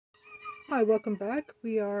Hi, welcome back.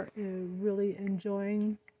 We are really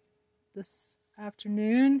enjoying this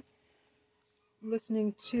afternoon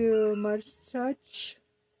listening to MEIDASTOUCH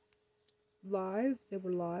live. They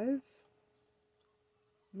were live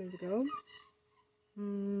a minute ago.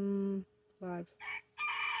 Live.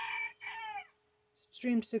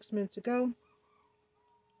 Streamed 6 minutes ago.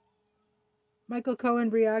 Michael Cohen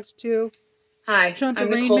reacts to Hi, Trump I'm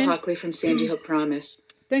arraignment. Nicole Hockley from Sandy Hook Promise.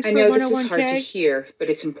 Thanks I for know this is 101K. hard to hear, but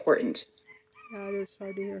it's important. Yeah, it is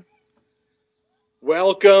hard to hear.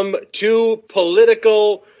 Welcome to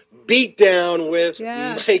Political Beatdown with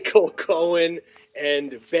Michael Cohen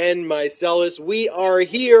and Ben Meiselas. We are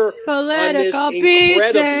here on this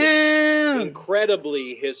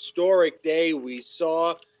incredibly historic day. We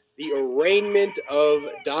saw the arraignment of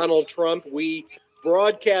Donald Trump. We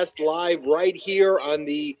broadcast live right here on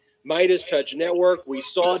the MEIDASTOUCH network. We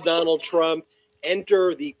saw Donald Trump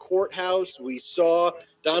enter the courthouse. We saw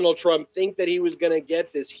Donald Trump think that he was going to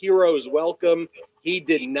get this hero's welcome. He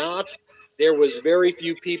did not. There was very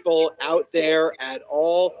few people out there at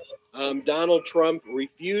all. Donald Trump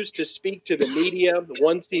refused to speak to the media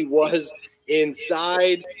once he was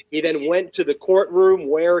inside. He then went to the courtroom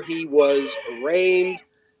where he was arraigned.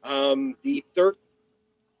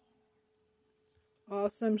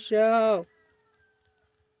 Awesome show.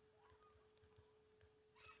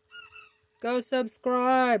 Go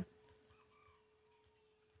subscribe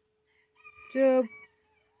to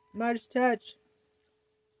MEIDASTOUCH.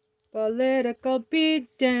 Political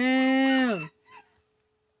Beatdown.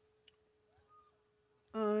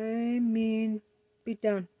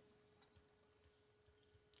 Beatdown.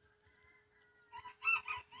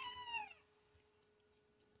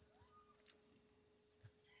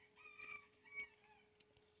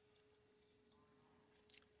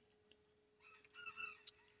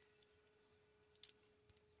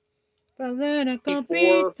 Political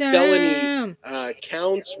Before Beatdown. felony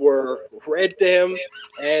counts were read to him.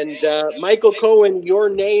 And Michael Cohen, your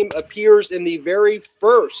name appears in the very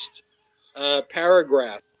first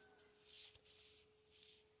paragraph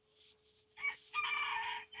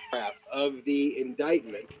of the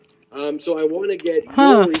indictment. So I want to get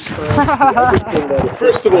your response to everything that.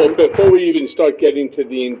 First of all, before we even start getting to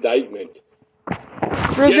the indictment,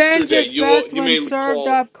 Revenge is best when served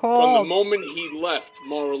up cold. From the moment he left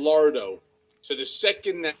Mar-a-Lago to the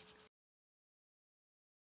second that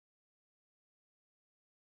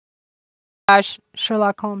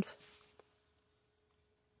Sherlock Holmes.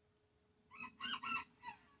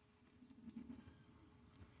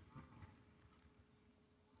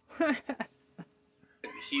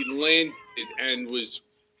 he landed and was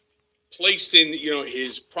placed in,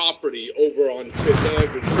 his property over on Fifth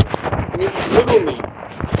Avenue. I mean, literally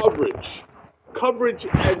coverage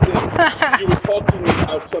as if you were talking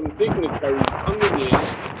about some dignitary coming in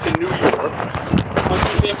to New York on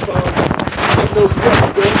behalf of those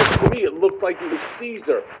guests. To me, it looked like it was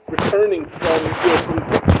Caesar returning from victory,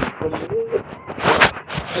 from war.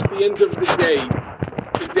 At the end of the day,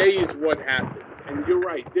 today is what happened. And you're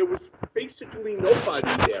right, there was basically nobody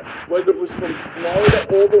there, whether it was from Florida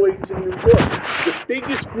all the way to New York. The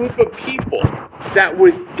biggest group of people that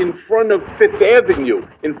was in front of Fifth Avenue,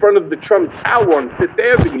 in front of the Trump Tower on Fifth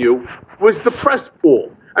Avenue, was the press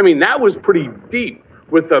pool. I mean, that was pretty deep,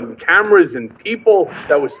 with cameras and people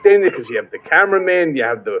that was standing there, because you have the cameraman, you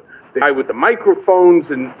have the guy with the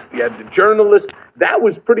microphones, and you had the journalist. That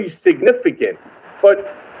was pretty significant. But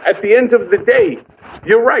at the end of the day,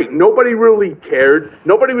 you're right. Nobody really cared.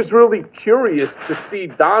 Nobody was really curious to see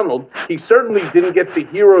Donald. He certainly didn't get the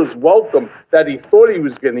hero's welcome that he thought he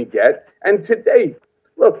was going to get. And today,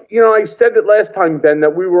 look, I said it last time, Ben,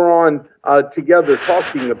 that we were on together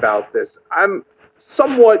talking about this. I'm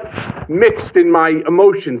somewhat mixed in my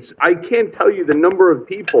emotions. I can't tell you the number of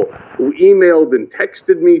people who emailed and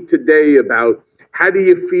texted me today about, how do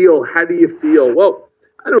you feel? How do you feel? Well,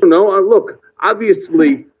 I don't know. Look,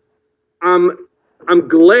 obviously, I'm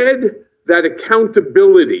glad that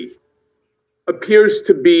accountability appears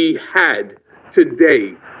to be had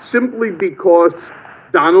today, simply because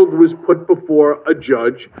Donald was put before a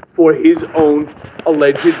judge for his own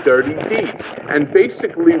alleged dirty deeds. And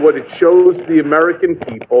basically what it shows the American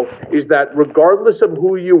people is that regardless of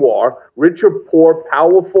who you are, rich or poor,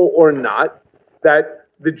 powerful or not, that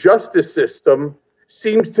the justice system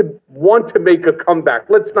seems to want to make a comeback.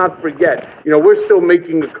 Let's not forget, we're still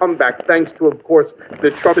making a comeback thanks to, of course,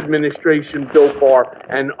 the Trump administration, Bill Barr,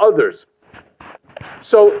 and others.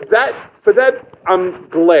 So for that, I'm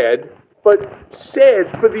glad, but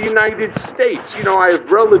sad for the United States. I have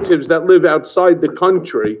relatives that live outside the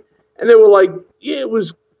country, and they were like, yeah, it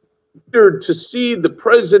was weird to see the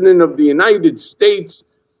president of the United States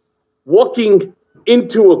walking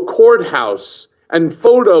into a courthouse and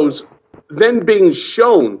photos then being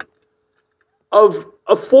shown of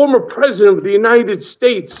a former president of the United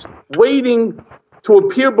States waiting to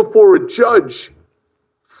appear before a judge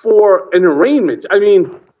for an arraignment. I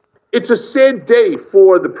mean, it's a sad day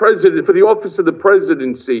for the president, for the office of the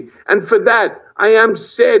presidency. And for that, I am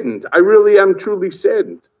saddened. I really am truly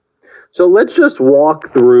saddened. So let's just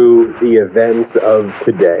walk through the events of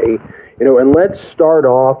today, and let's start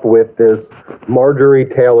off with this Marjorie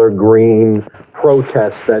Taylor Greene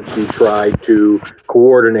protest that she tried to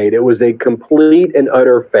coordinate. It was a complete and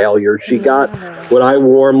utter failure. She got what I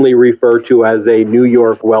warmly refer to as a New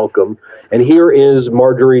York welcome. And here is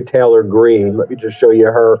Marjorie Taylor Greene. Let me just show you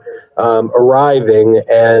her arriving.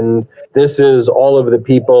 And this is all of the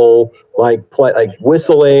people like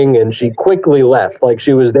whistling, and she quickly left. Like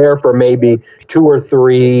she was there for maybe 2 or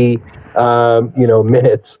 3,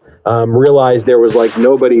 minutes. Realized there was like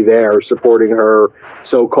nobody there supporting her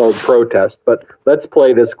so-called protest. But let's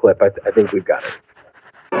play this clip. I think we've got it.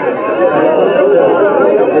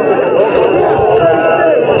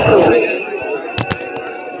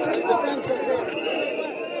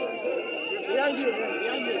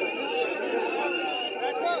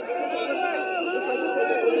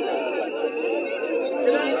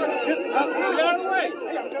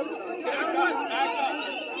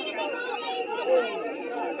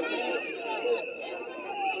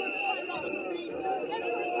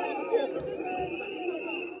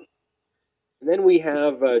 And then we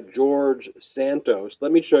have George Santos.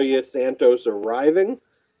 Let me show you Santos arriving,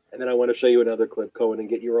 and then I want to show you another clip, Cohen, and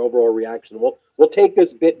get your overall reaction. We'll take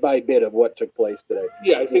this bit by bit of what took place today.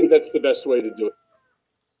 Yeah, I think that's the best way to do it.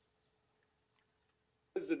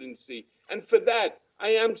 Presidency. And for that, I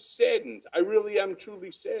am saddened. I really am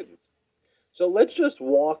truly saddened. So let's just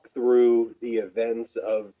walk through the events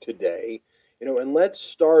of today, and let's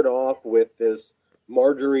start off with this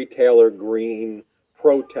Marjorie Taylor Greene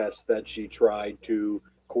protest that she tried to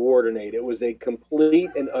coordinate. It was a complete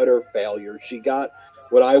and utter failure. She got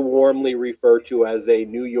what I warmly refer to as a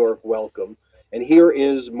New York welcome. And here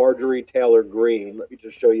is Marjorie Taylor Greene. Let me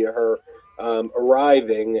just show you her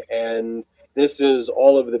arriving. And this is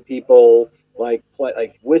all of the people like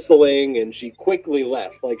whistling, and she quickly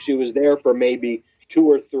left. Like she was there for maybe 2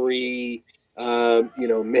 or 3,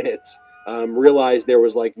 minutes. Realized there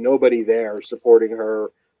was like nobody there supporting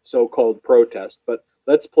her so-called protest. But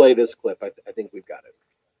let's play this clip. I think we've got it.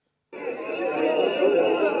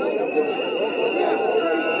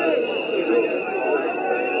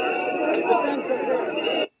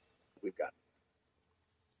 We've got it.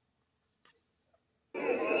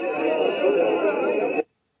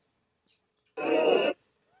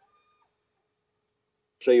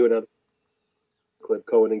 Show you another clip,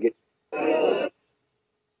 Cohen, and get.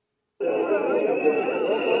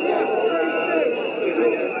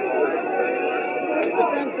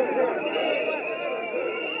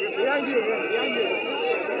 Behind you, behind you.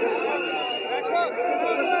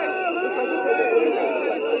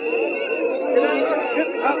 Get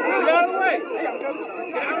out of the way.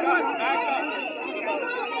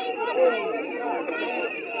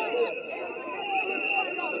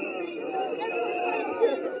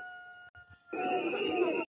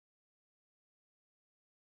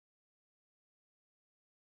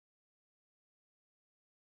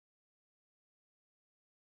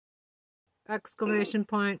 Exclamation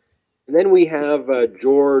point. And then we have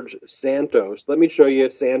George Santos. Let me show you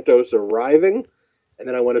Santos arriving, and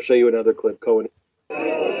then I want to show you another clip, Cohen.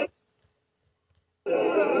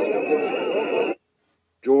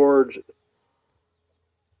 George.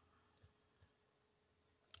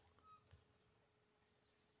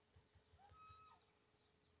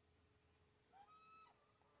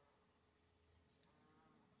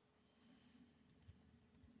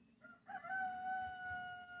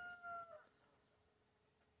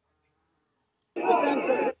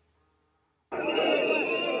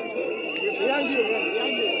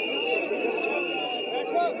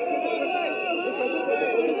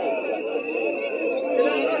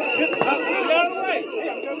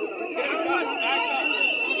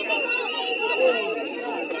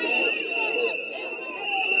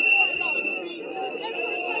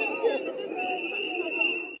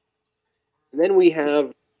 And then we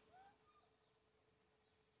have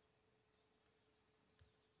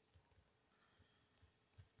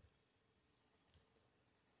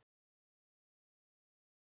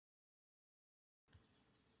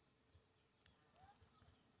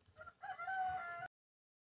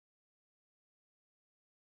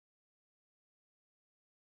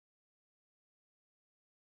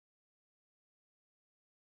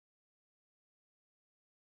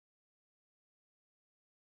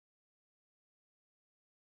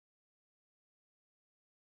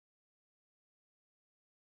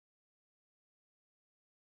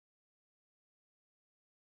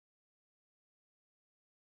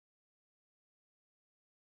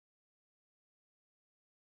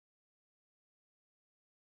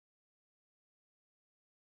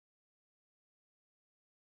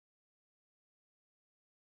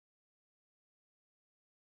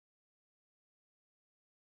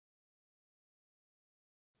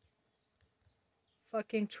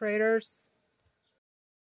Fucking traitors.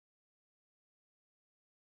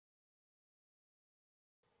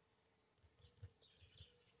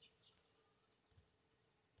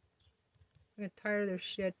 I'm tired of their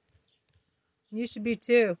shit. You should be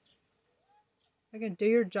too. I can do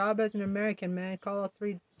your job as an American, man. Call all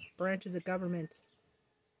 3 branches of government.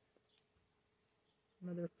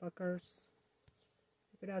 Motherfuckers.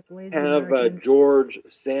 Lazy have George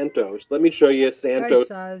Santos. Let me show you Santos.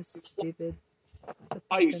 Stupid.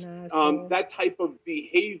 That type of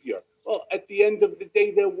behavior. Well, at the end of the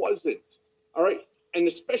day, there wasn't. All right? And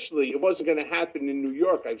especially, it wasn't going to happen in New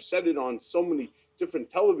York. I've said it on so many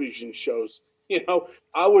different television shows. You know,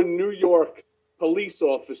 our New York police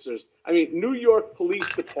officers. I mean, New York Police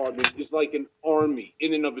Department is like an army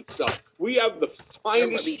in and of itself. We have the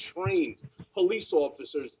finest trained police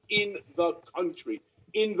officers in the country,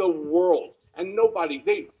 in the world. And nobody,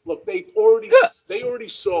 they already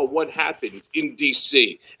saw what happened in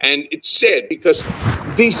D.C. And it's sad because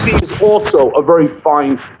D.C. is also a very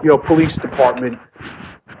fine, police department.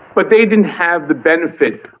 But they didn't have the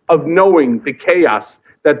benefit of knowing the chaos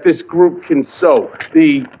that this group can sow.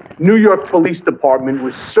 The New York Police Department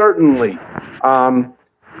was certainly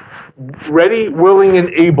ready, willing, and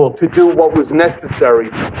able to do what was necessary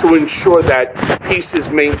to ensure that peace is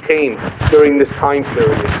maintained during this time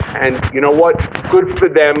period. And you know what? Good for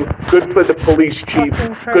them, good for the police chief,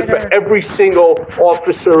 good for every single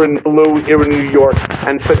officer in blue here in New York.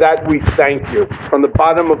 And for that, we thank you. From the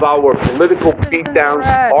bottom of our political beatdown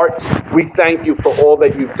hearts, we thank you for all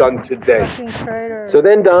that you've done today. So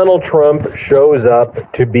then Donald Trump shows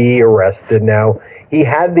up to be arrested. Now, he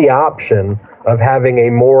had the option of having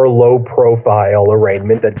a more low-profile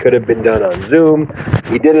arraignment that could have been done on Zoom.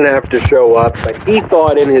 He didn't have to show up, but he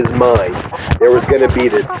thought in his mind there was going to be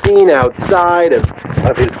this scene outside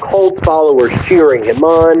of his cult followers cheering him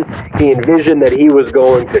on. He envisioned that he was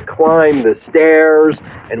going to climb the stairs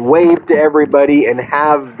and wave to everybody and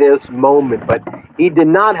have this moment, but he did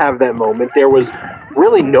not have that moment. There was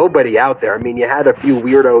really nobody out there. I mean, you had a few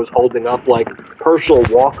weirdos holding up like Herschel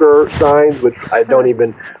Walker signs, which I don't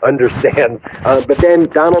even understand. But then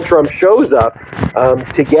Donald Trump shows up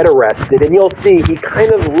to get arrested, and you'll see he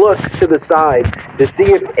kind of looks to the side to see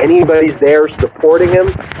if anybody's there supporting him.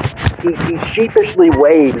 He sheepishly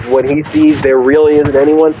waves when he sees there really isn't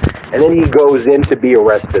anyone, and then he goes in to be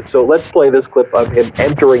arrested. So let's play this clip of him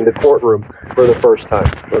entering the courtroom for the first time.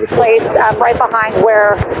 Place right behind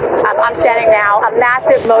where I'm standing now, a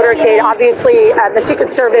massive motorcade, obviously the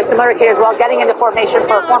Secret Service, the motorcade as well, getting into formation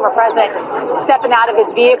for a former president, stepping out of his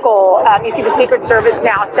vehicle. You see the Secret Service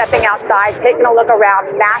now stepping outside, taking a look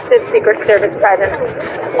around, massive Secret Service presence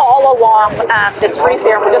all along the street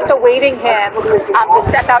there. We're just awaiting him to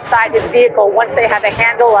step outside his vehicle once they have a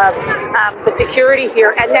handle of the security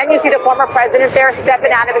here. And then you see the former president there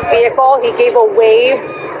stepping out of his vehicle. He gave a wave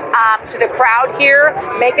to the crowd here,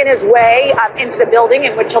 making his way into the building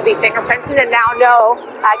in which he'll be fingerprinted. And now, no,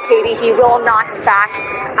 Katie, he will not, in fact,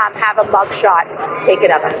 have a mugshot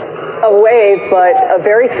taken of him. A wave, but a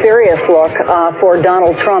very serious look for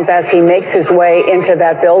Donald Trump as he makes his way into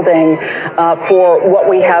that building for what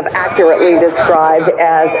we have accurately described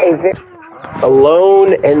as a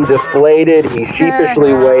alone and deflated, he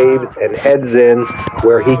sheepishly waves and heads in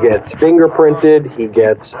where he gets fingerprinted, he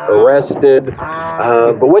gets arrested.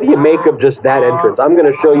 But what do you make of just that entrance? I'm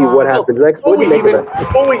going to show you what happens next. What do you make of that?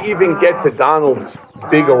 Before we even get to Donald's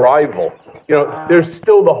big arrival, there's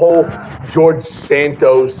still the whole George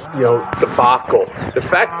Santos, debacle. The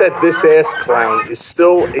fact that this ass clown is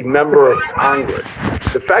still a member of Congress.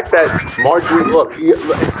 The fact that Marjorie, look,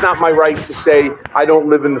 it's not my right to say I don't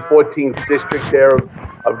live in the 14th district there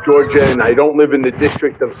of Georgia and I don't live in the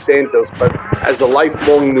district of Santos, but as a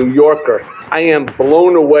lifelong New Yorker, I am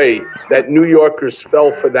blown away that New Yorkers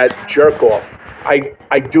fell for that jerk-off.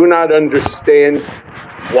 I do not understand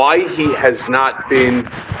why he has not been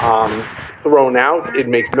thrown out. It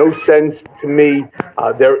makes no sense to me.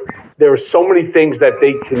 There are so many things that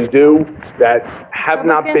they can do that have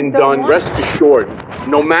not been done. Rest assured,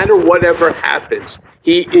 no matter whatever happens,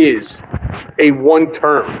 he is a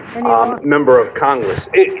one-term member of Congress.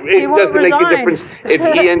 It doesn't make a difference if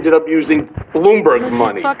he ended up using Bloomberg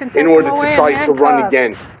money in order to try to run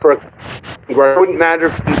again. It wouldn't matter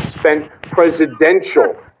if he spent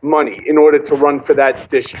presidential money in order to run for that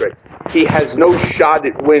district. He has no shot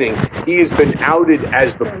at winning. He has been outed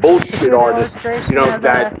as the bullshit artist,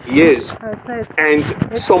 that he is,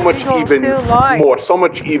 and so much even more, so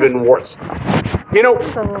much even worse.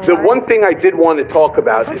 The one thing I did want to talk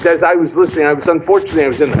about is, as I was listening, I was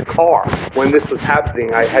in the car when this was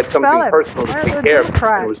happening. I had something personal to take care of.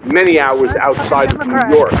 It was many hours outside of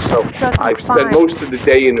New York, so I spent most of the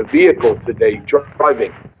day in a vehicle today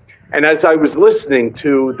driving. And as I was listening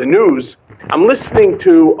to the news, I'm listening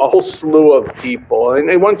to a whole slew of people,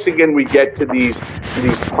 and once again we get to these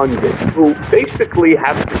pundits who basically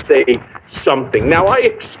have to say something. Now, I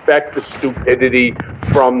expect the stupidity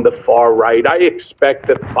from the far right. I expect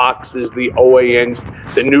the Foxes, the OANs,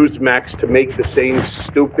 the Newsmax to make the same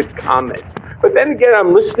stupid comments. But then again,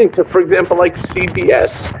 I'm listening to, for example, like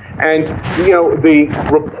CBS, and, the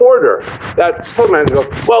reporter that's talking about it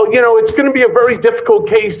goes, well, it's going to be a very difficult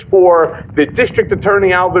case for the district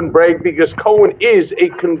attorney, Alvin Bragg, because Cohen is a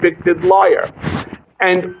convicted liar.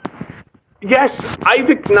 And yes, I've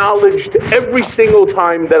acknowledged every single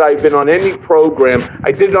time that I've been on any program.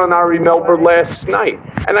 I did it on Ari Melber last night.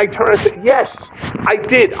 And I turned and said, yes, I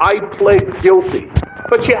did. I pled guilty.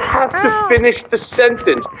 But you have to finish the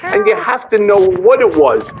sentence, and you have to know what it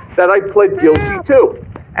was that I pled guilty to.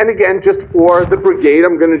 And again, just for the brigade,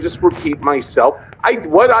 I'm going to just repeat myself.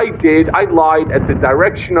 What I did, I lied at the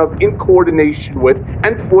direction of, in coordination with,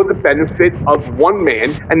 and for the benefit of one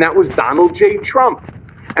man, and that was Donald J. Trump.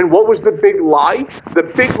 And what was the big lie? The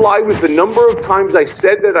big lie was the number of times I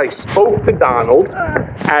said that I spoke to Donald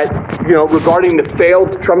regarding the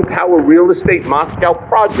failed Trump Tower real estate Moscow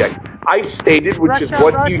project. I stated, which is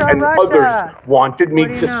what he and others wanted me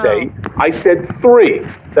to say. I said 3,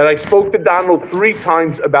 that I spoke to Donald 3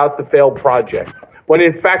 times about the failed project, when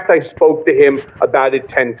in fact I spoke to him about it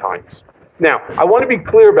 10 times. Now, I want to be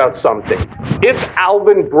clear about something. If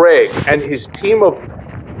Alvin Bragg and his team of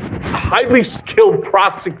highly skilled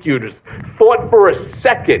prosecutors thought for a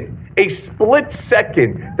split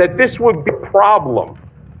second, that this would be a problem,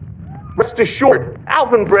 rest assured,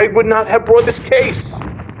 Alvin Bragg would not have brought this case.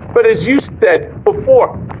 But as you said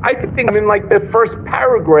before, I think I'm in like the first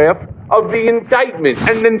paragraph of the indictment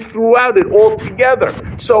and then throughout it all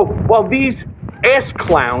together. So while these ass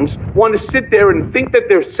clowns want to sit there and think that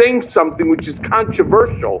they're saying something which is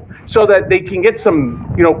controversial so that they can get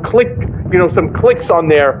some, some clicks on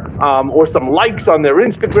their, or some likes on their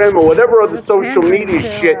Instagram or whatever other social media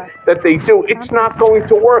shit that they do, it's not going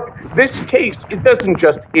to work. This case, it doesn't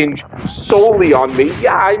just hinge solely on me.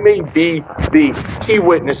 Yeah, I may be the key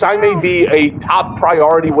witness. I may be a top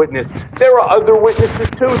priority witness. There are other witnesses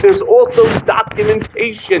too. There's also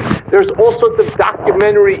documentation. There's all sorts of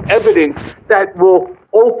documentary evidence that will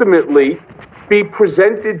ultimately be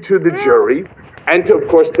presented to the jury and, of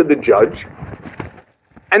course, to the judge.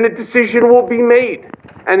 And a decision will be made.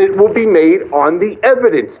 And it will be made on the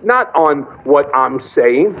evidence, not on what I'm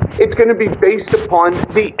saying. It's going to be based upon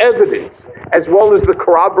the evidence, as well as the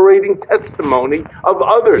corroborating testimony of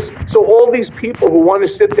others. So all these people who want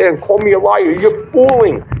to sit there and call me a liar, you're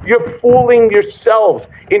fooling yourselves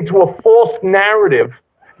into a false narrative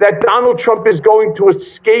that Donald Trump is going to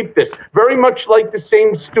escape this, very much like the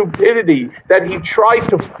same stupidity that he tried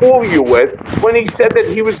to fool you with when he said that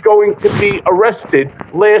he was going to be arrested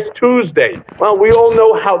last Tuesday. Well, we all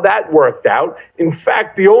know how that worked out. In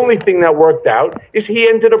fact, the only thing that worked out is he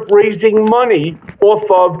ended up raising money off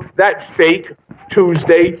of that fake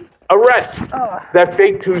Tuesday arrest, that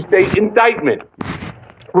fake Tuesday indictment.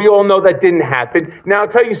 We all know that didn't happen. Now, I'll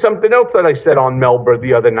tell you something else that I said on Melber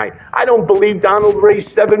the other night. I don't believe Donald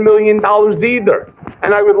raised $7 million either.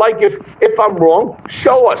 And I would like, if I'm wrong,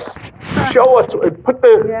 show us, put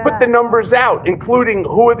the numbers out, including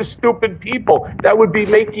who are the stupid people that would be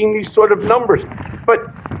making these sort of numbers. But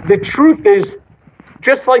the truth is,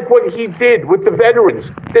 just like what he did with the veterans,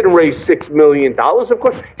 didn't raise $6 million. Of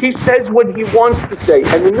course, he says what he wants to say.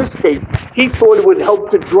 And in this case, he thought it would help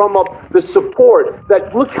to drum up the support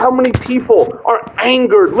that look how many people are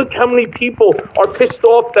angered. Look how many people are pissed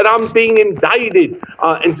off that I'm being indicted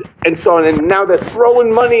and so on. And now they're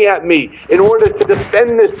throwing money at me in order to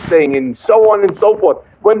defend this thing and so on and so forth.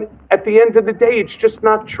 When at the end of the day, it's just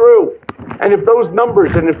not true. And if those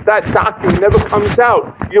numbers and if that document never comes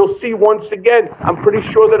out, you'll see once again, I'm pretty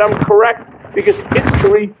sure that I'm correct, because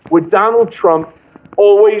history with Donald Trump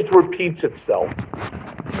always repeats itself.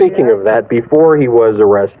 Speaking of that, before he was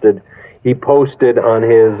arrested, he posted on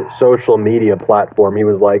his social media platform, he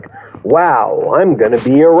was like, wow, I'm going to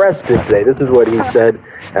be arrested today. This is what he said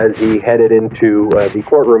as he headed into the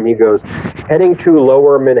courtroom. He goes, heading to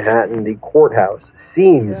Lower Manhattan, the courthouse.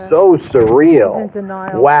 Seems so surreal. He's in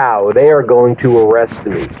denial. Wow, they are going to arrest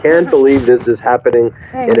me. Can't believe this is happening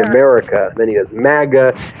in America. Then he does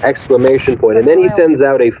MAGA, exclamation point. And then he sends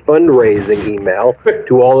out a fundraising email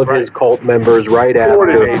to all of his cult members right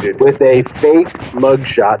after with a fake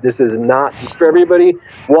mugshot. This is not, just for everybody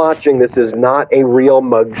watching, this is not a real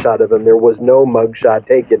mugshot of him. There was no mugshot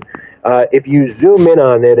taken. If you zoom in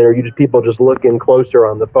on it, or people just look in closer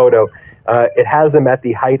on the photo, it has him at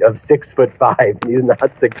the height of 6'5". He's not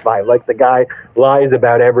 6'5". Like, the guy lies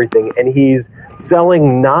about everything, and he's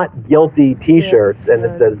selling not guilty T-shirts, and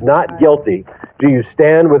it says, "Not guilty. Do you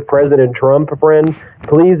stand with President Trump, friend?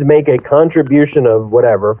 Please make a contribution of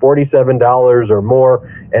whatever, $47 or more,"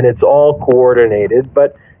 and it's all coordinated.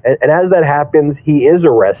 But and as that happens, he is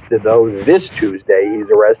arrested, though. This Tuesday, he's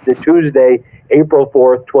arrested. Tuesday, April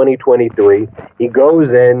 4th, 2023. He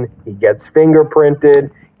goes in, he gets fingerprinted,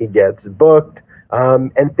 he gets booked,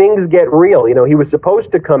 and things get real. You know, he was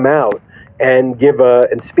supposed to come out and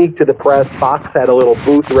and speak to the press. Fox had a little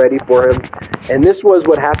booth ready for him. And this was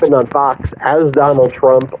what happened on Fox as Donald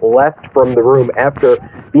Trump left from the room after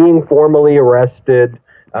being formally arrested,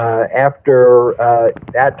 after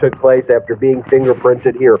that took place, after being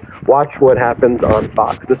fingerprinted. Here, watch what happens on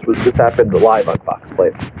Fox. This happened live on Fox. Play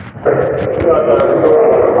it.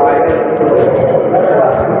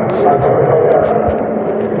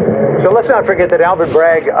 So let's not forget that Alvin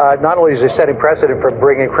Bragg not only is he setting precedent for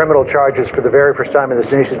bringing criminal charges for the very first time in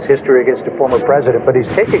this nation's history against a former president, but he's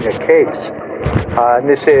taking a case, and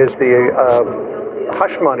this is the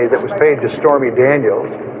hush money that was paid to Stormy Daniels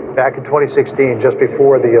back in 2016, just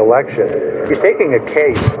before the election. He's taking a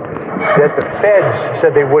case that the feds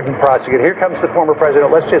said they wouldn't prosecute. Here comes the former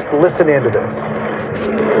president. Let's just listen into this.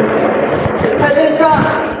 President Trump,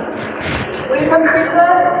 will you come speak to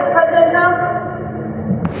us, President Trump?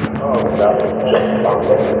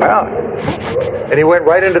 Wow. And he went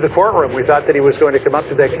right into the courtroom. We thought that he was going to come up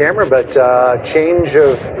to that camera, but change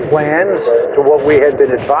of plans to what we had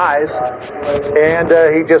been advised, and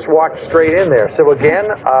he just walked straight in there. So again,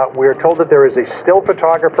 we are told that there is a still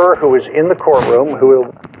photographer who is in the courtroom who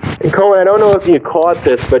will... And Cohen, I don't know if you caught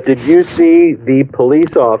this, but did you see the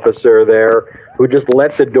police officer there who just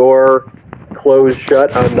let the door closed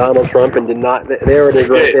shut on Donald Trump and did not? There it is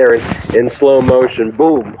right there in slow motion.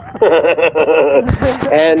 Boom.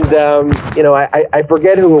 And, I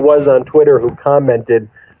forget who it was on Twitter who commented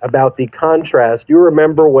about the contrast. You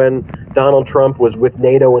remember when Donald Trump was with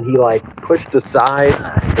NATO and he pushed aside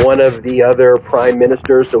one of the other prime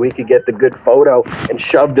ministers so he could get the good photo and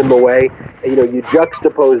shoved him away? You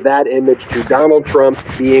juxtapose that image to Donald Trump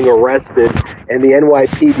being arrested and the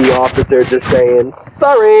NYPD officer just saying,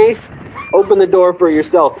 "Sorry, open the door for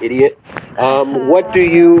yourself, idiot." What do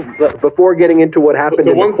you, before getting into what happened in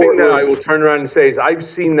the courtroom? The one thing that I will turn around and say is I've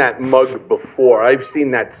seen that mug before. I've seen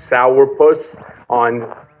that sourpuss on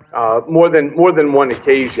more than one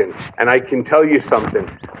occasion, and I can tell you something.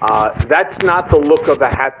 That's not the look of a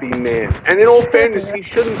happy man. And in all fairness, he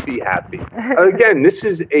shouldn't be happy. Again, this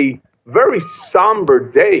is a very somber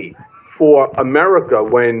day for America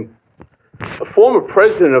when a former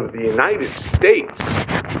president of the United States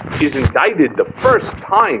is indicted the first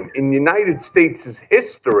time in United States'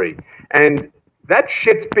 history. And that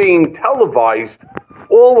shit's being televised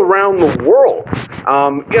all around the world.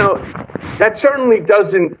 That certainly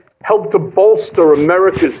doesn't help to bolster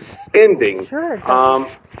America's standing. Sure it does.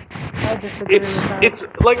 It's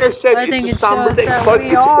like I said, it's a somber day, but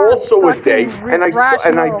it's also a day, and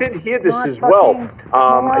I did hear this as well.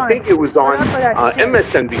 I think it was on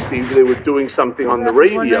MSNBC. They were doing something on the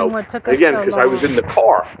radio again because I was in the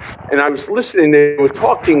car and I was listening. They were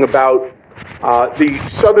talking about the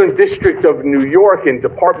Southern District of New York and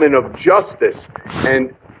Department of Justice,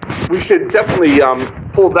 and we should definitely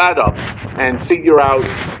pull that up and figure out,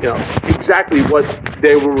 exactly what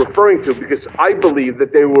they were referring to, because I believe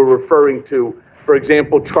that they were referring to, for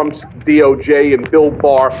example, Trump's DOJ and Bill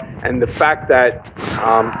Barr, and the fact that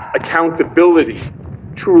accountability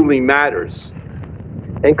truly matters.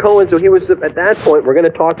 And Cohen, so he was at that point. We're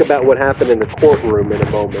going to talk about what happened in the courtroom in a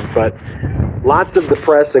moment, but lots of the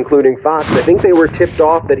press, including Fox, I think they were tipped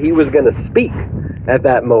off that he was going to speak at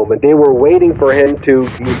that moment. They were waiting for him to,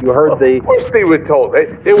 you heard the... Of course they were told.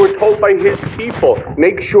 They were told by his people,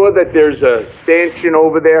 make sure that there's a stanchion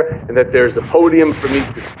over there and that there's a podium for me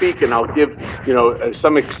to speak, and I'll give,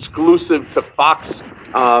 some exclusive to Fox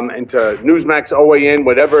and to Newsmax, OAN,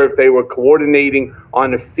 whatever, if they were coordinating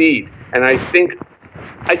on a feed. And I think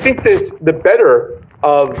there's the better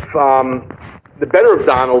of the better of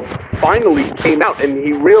Donald finally came out and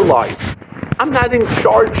he realized, I'm not in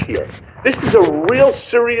charge here. This is a real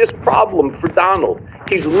serious problem for Donald.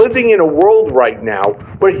 He's living in a world right now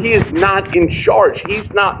where he is not in charge.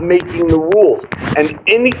 He's not making the rules. And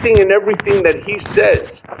anything and everything that he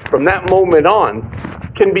says from that moment on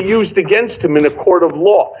can be used against him in a court of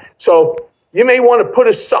law. So you may want to put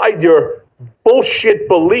aside your bullshit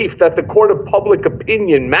belief that the court of public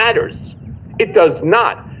opinion matters. It does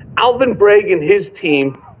not. Alvin Bragg and his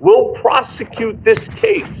team will prosecute this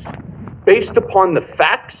case based upon the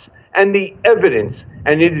facts and the evidence,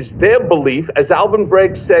 and it is their belief, as Alvin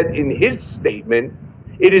Bragg said in his statement,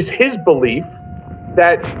 it is his belief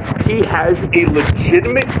that he has a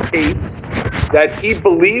legitimate case that he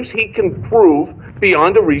believes he can prove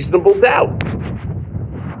beyond a reasonable doubt.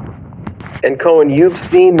 And Cohen, you've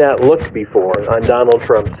seen that look before on Donald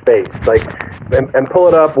Trump's face. Like, and pull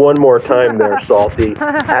it up one more time there, Salty,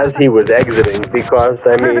 as he was exiting, because,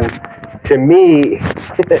 I mean, to me,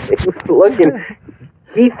 he was looking...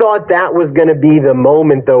 He thought that was going to be the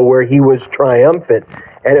moment, though, where he was triumphant.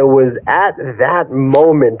 And it was at that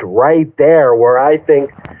moment right there where I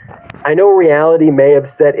think, I know reality may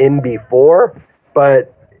have set in before,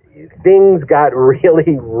 but things got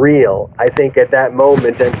really real, I think, at that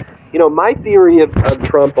moment. And, you know, my theory of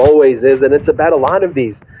Trump always is, and it's about a lot of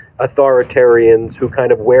these authoritarians who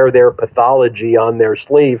kind of wear their pathology on their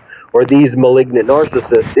sleeve, or these malignant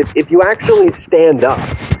narcissists, if you actually stand up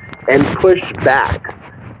and push back,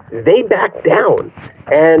 they back down.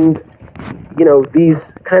 And, you know, these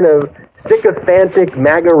kind of sycophantic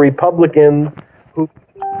MAGA Republicans who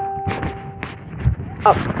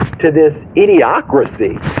up to this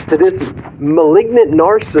idiocracy, to this malignant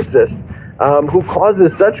narcissist who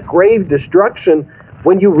causes such grave destruction,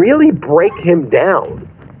 when you really break him down,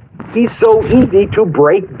 he's so easy to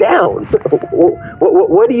break down.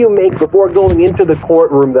 What do you make before going into the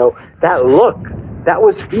courtroom, though? That look. That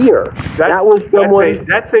was fear. That was someone...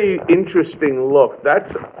 That's a interesting look.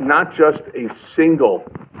 That's not just a single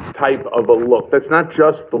type of a look. That's not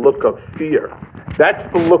just the look of fear. That's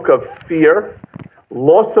the look of fear,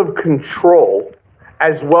 loss of control,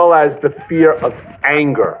 as well as the fear of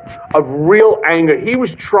anger, of real anger. He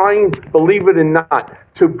was trying, believe it or not,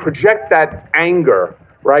 to project that anger,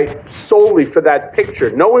 right, solely for that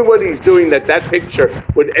picture, knowing what he's doing, that picture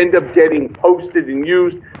would end up getting posted and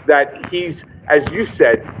used, that he's, as you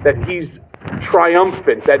said, that he's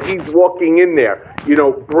triumphant, that he's walking in there, you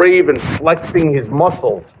know, brave and flexing his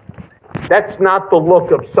muscles. That's not the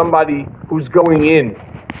look of somebody who's going in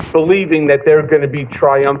believing that they're going to be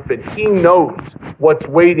triumphant. He knows what's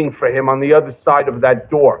waiting for him on the other side of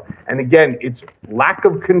that door. And again, it's lack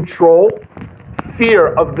of control,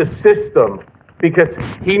 fear of the system, because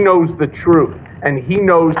he knows the truth, and he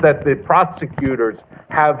knows that the prosecutors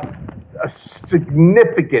have a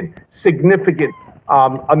significant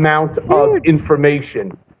amount of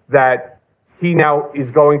information that he now is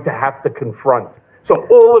going to have to confront. So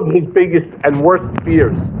all of his biggest and worst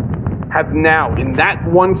fears have now, in that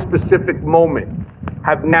one specific moment,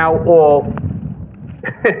 have now all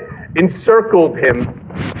encircled him,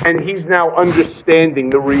 and he's now understanding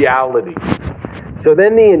the reality. So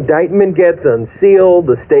then the indictment gets unsealed,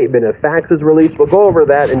 the statement of facts is released. We'll go over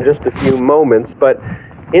that in just a few moments, but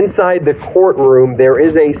inside the courtroom there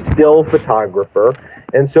is a still photographer,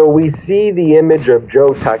 and so we see the image of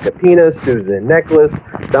Joe Tacopina, Susan Necklace,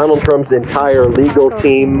 Donald Trump's entire legal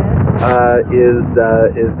team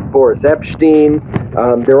is Boris Epstein.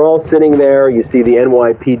 They're all sitting there. You see the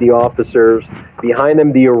NYPD officers. Behind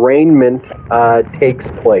them, the arraignment takes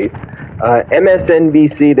place.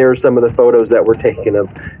 MSNBC, there are some of the photos that were taken of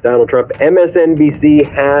Donald Trump.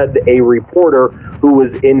 MSNBC had a reporter who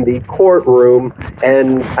was in the courtroom,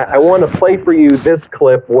 and I want to play for you this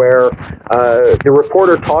clip where the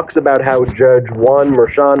reporter talks about how Judge Juan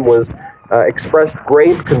Merchan was expressed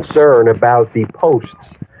grave concern about the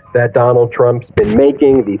posts that Donald Trump's been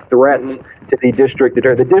making, the threats to the district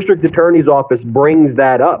attorney. The district attorney's office brings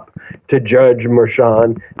that up to Judge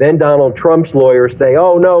Merchan. Then Donald Trump's lawyers say,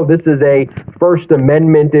 oh no, this is a First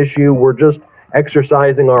Amendment issue. We're just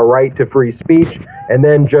exercising our right to free speech. And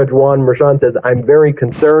then Judge Juan Merchan says, I'm very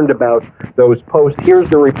concerned about those posts. Here's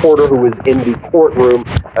the reporter who was in the courtroom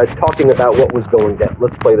talking about what was going down.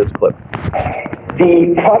 Let's play this clip.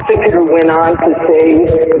 The prosecutor went on to say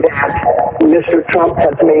that Mr. Trump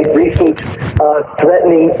has made recent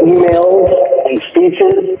threatening emails and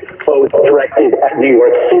speeches, both directed at New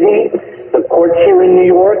York City, the courts here in New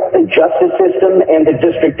York, the justice system, and the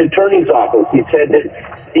district attorney's office. He said that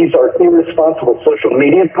these are irresponsible social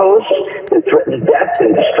media posts that threaten death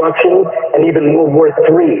and destruction and even World War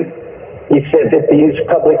III. He said that these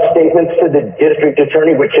public statements to the district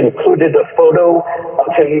attorney, which included a photo of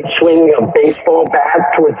him swinging a baseball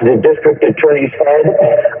bat towards the district attorney's head,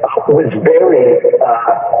 was very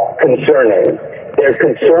concerning. They're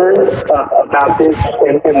concerned about this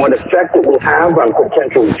and what effect it will have on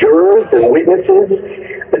potential jurors and witnesses.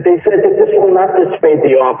 But they said that this will not dissipate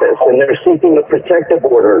the office, and they're seeking a protective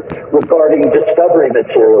order regarding discovery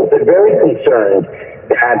materials. They're very concerned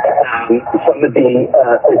that some of the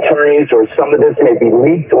attorneys or some of this may be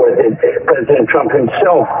leaked, or that President Trump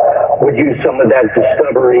himself would use some of that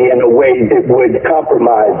discovery in a way that would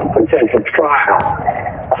compromise the potential trial.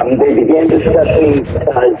 They began discussing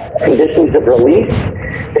conditions of release.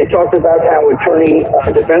 They talked about how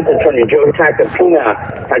defense attorney Joe Tacopina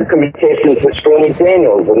had communications with Stormy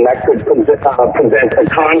Daniels, and that could present a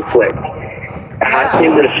conflict.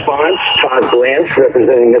 In response, Todd Blanche,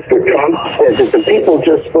 representing Mr. Trump, said that the people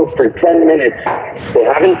just spoke for 10 minutes. They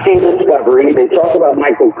haven't seen discovery. They talk about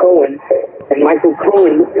Michael Cohen, and Michael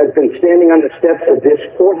Cohen has been standing on the steps of this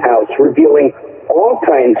courthouse revealing all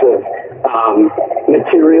kinds of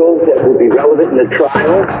materials that would be relevant in the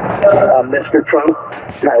trial. Mr. Trump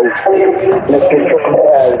has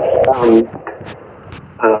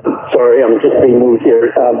sorry, I'm just being moved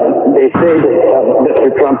here. They say that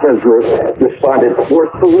Mr. Trump has responded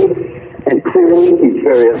forcefully and clearly. He's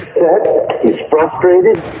very upset. He's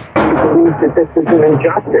frustrated. He believes that this is an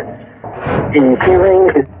injustice. The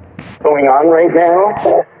hearing is going on right now.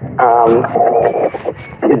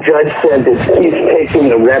 The judge said that he's taking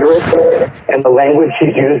the rhetoric and the language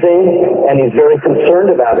he's using, and he's very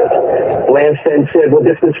concerned about it. Blanche then said, well,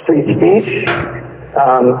 this is free speech.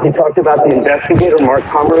 He talked about the investigator, Mark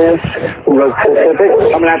Pomerantz, who wrote specifics.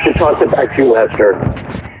 I'm going to have to toss it back to you, Lester.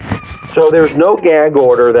 So there's no gag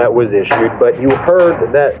order that was issued, but you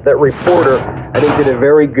heard that reporter, I think, did a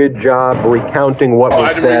very good job recounting what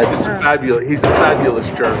was said. He's a fabulous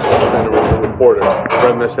journalist and a reporter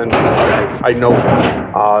for MSNBC. I know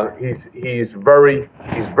him. He's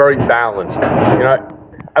very balanced. You know,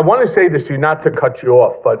 I want to say this to you, not to cut you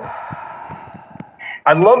off, but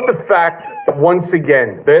I love the fact that, once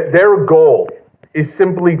again, their goal is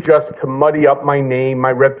simply just to muddy up my name, my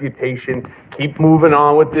reputation, keep moving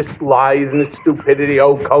on with this lies and this stupidity.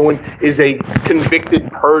 Oh, Cohen is a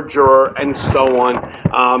convicted perjurer and so on.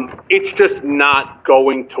 It's just not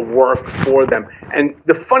going to work for them. And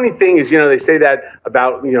the funny thing is, they say that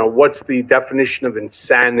about, what's the definition of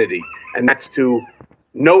insanity? And that's to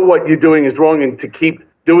know what you're doing is wrong and to keep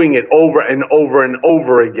doing it over and over and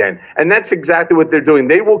over again. And that's exactly what they're doing.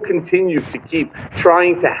 They will continue to keep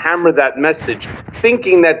trying to hammer that message,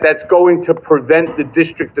 thinking that that's going to prevent the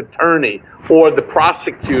district attorney or the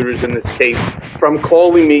prosecutors in this case from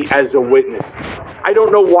calling me as a witness. I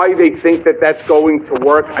don't know why they think that that's going to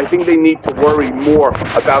work. I think they need to worry more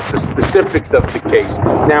about the specifics of the case.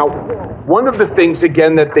 Now, one of the things,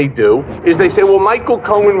 again, that they do is they say, well, Michael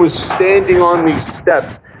Cohen was standing on these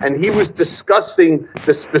steps and he was discussing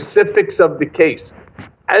the specifics of the case.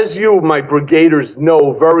 As you, my brigaders,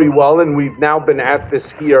 know very well, and we've now been at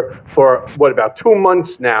this here for, about 2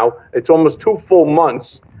 months now. It's almost 2 full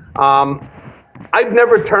months. I've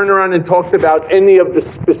never turned around and talked about any of the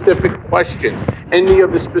specific questions, any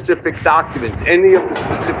of the specific documents, any of the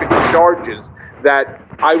specific charges that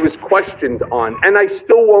I was questioned on, and I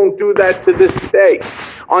still won't do that to this day.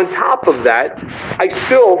 On top of that,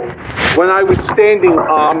 when I was standing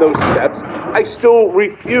on those steps, I still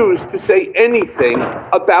refused to say anything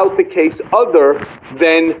about the case other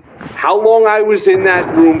than how long I was in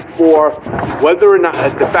that room for, whether or not,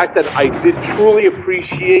 the fact that I did truly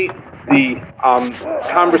appreciate the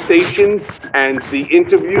conversation and the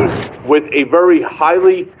interviews with a very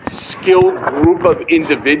highly skilled group of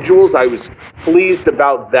individuals. I was pleased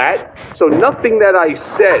about that. So nothing that I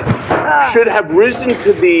said should have risen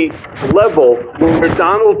to the level where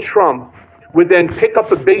Donald Trump would then pick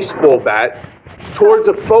up a baseball bat towards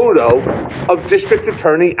a photo of District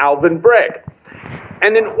Attorney Alvin Bragg.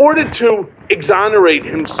 And in order to exonerate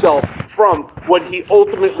himself from what he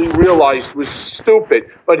ultimately realized was stupid,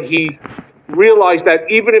 but he realized that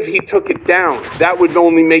even if he took it down, that would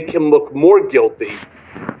only make him look more guilty,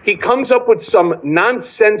 he comes up with some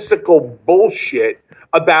nonsensical bullshit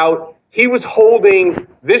about he was holding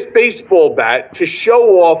this baseball bat to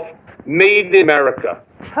show off Made in America.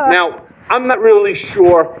 Now, I'm not really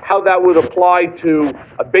sure how that would apply to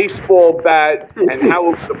a baseball bat and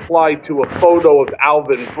how it would apply to a photo of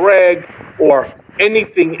Alvin Bragg or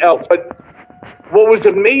anything else. But what was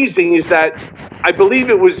amazing is that I believe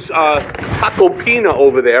it was Tacopina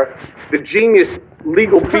over there, the genius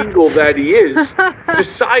legal beagle that he is,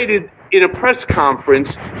 decided in a press conference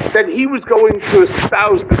that he was going to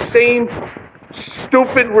espouse the same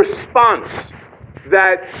stupid response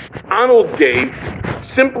that Donald gave,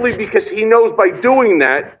 simply because he knows by doing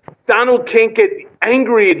that, Donald can't get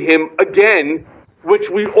angry at him again, which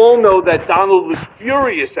we all know that Donald was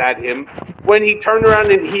furious at him when he turned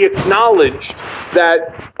around and he acknowledged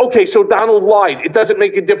that, okay, so Donald lied. It doesn't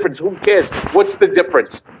make a difference. Who cares? What's the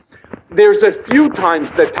difference? There's a few times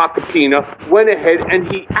that Tacopina went ahead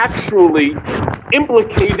and he actually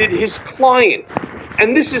implicated his client.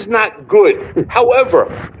 And this is not good. However,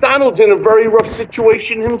 Donald's in a very rough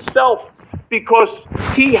situation himself because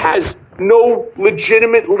he has no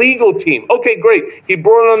legitimate legal team. Okay, great. He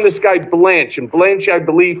brought on this guy Blanche, and Blanche, I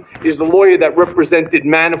believe, is the lawyer that represented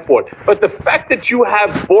Manafort. But the fact that you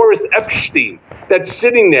have Boris Epstein that's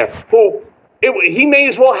sitting there, he may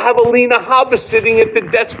as well have Alina Habba sitting at the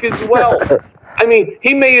desk as well. I mean,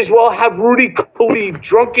 he may as well have Rudy Giuliani,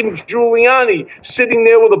 drunken Giuliani, sitting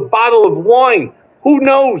there with a bottle of wine. Who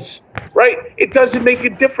knows, right? It doesn't make a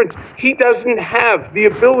difference. He doesn't have the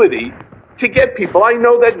ability to get people. I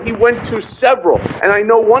know that he went to several, and I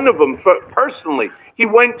know one of them personally. He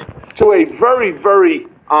went to a very, very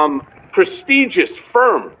prestigious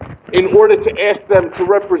firm in order to ask them to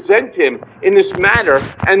represent him in this matter,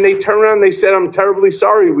 and they turned around and they said, I'm terribly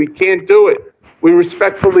sorry, we can't do it. We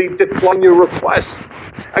respectfully decline your request.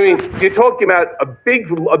 I mean, you're talking about a big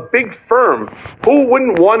firm. Who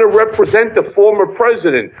wouldn't want to represent the former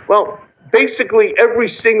president? Well, basically every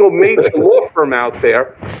single major law firm out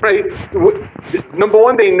there, right? Number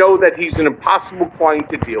one, they know that he's an impossible client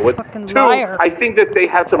to deal with. Two, I think that they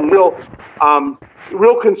have some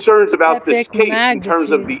real concerns about this case in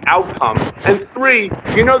terms of the outcome. And three,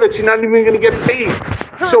 you know that you're not even going to get paid.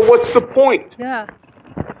 So what's the point? Yeah.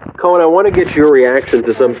 Cohen, I want to get your reaction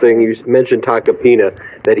to something you mentioned, Tacopina,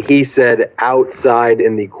 that he said outside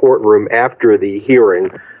in the courtroom after the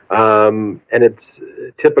hearing. And it's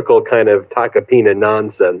typical kind of Tacopina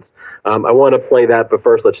nonsense. I want to play that, but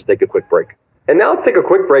first let's just take a quick break. And now let's take a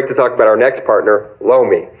quick break to talk about our next partner,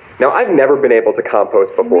 Lomi. Now, I've never been able to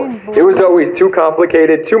compost before. It was always too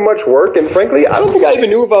complicated, too much work, and frankly, I don't think I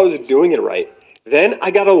even knew if I was doing it right. Then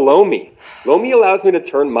I got a Lomi. Lomi allows me to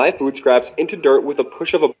turn my food scraps into dirt with a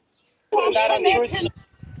push of a...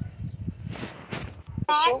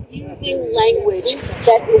 Not using language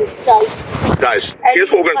that incites. Guys,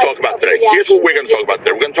 here's what we're going to talk about today. Here's what we're going to talk about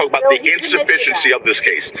today. We're going to talk about the insufficiency of this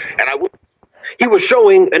case. And he was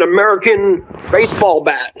showing an American baseball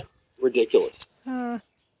bat. Ridiculous.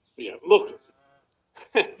 Yeah, look.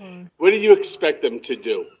 What do you expect them to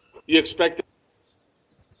do? You expect them...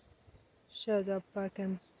 Shows how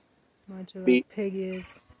fucking much of a pig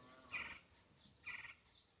is.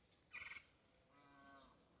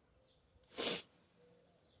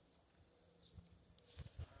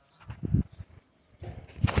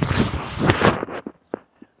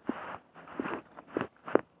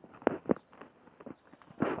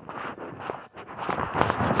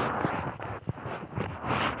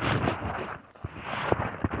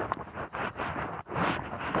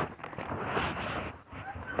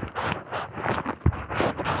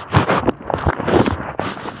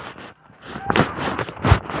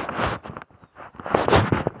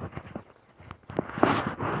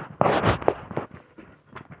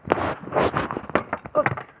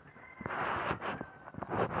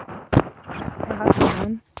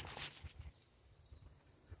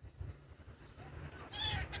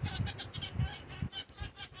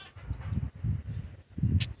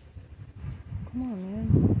 Come on,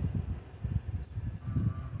 man.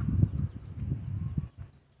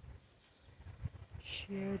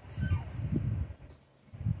 Shit.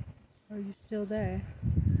 Are you still there?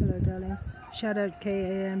 Hello, darlings. Shout out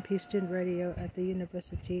KAMP Student Radio at the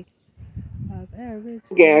University of Arizona.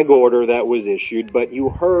 Gag order that was issued, but you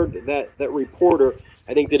heard that reporter,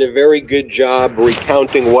 I think, did a very good job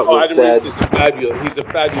recounting what was said. He's a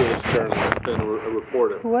fabulous journalist and a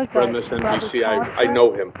reporter from MSNBC. I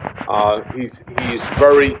know him.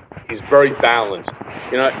 He's very balanced.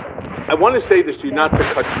 You know, I want to say this to you, not to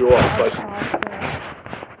cut you off, but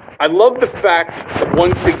I love the fact that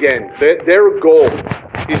once again their goal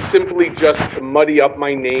is simply just to muddy up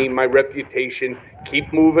my name, my reputation,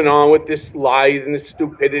 keep moving on with this lies and this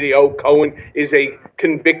stupidity. Oh, Cohen is a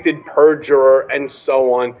convicted perjurer and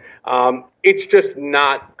so on. It's just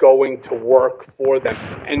not going to work for them.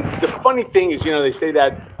 And the funny thing is, you know, they say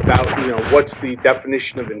that about, you know, what's the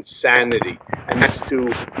definition of insanity? And that's to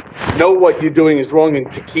know what you're doing is wrong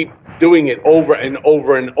and to keep doing it over and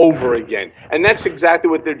over and over again. And that's exactly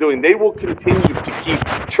what they're doing. They will continue to keep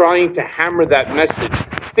trying to hammer that message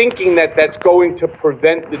thinking that that's going to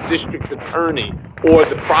prevent the district attorney or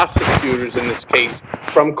the prosecutors in this case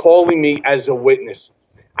from calling me as a witness.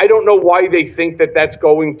 I don't know why they think that that's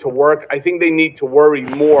going to work. I think they need to worry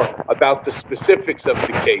more about the specifics of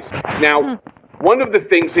the case. Now, one of the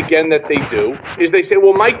things, again, that they do is they say,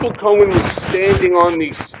 well, Michael Cohen was standing on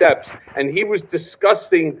these steps and he was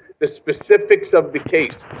discussing the specifics of the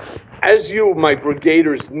case. As you, my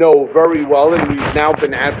brigaders, know very well, and we've now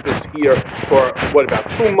been at this here for, about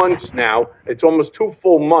 2 months now. It's almost 2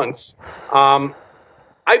 full months.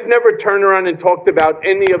 I've never turned around and talked about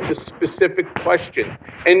any of the specific questions,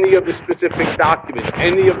 any of the specific documents,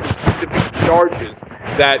 any of the specific charges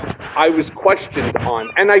that I was questioned on.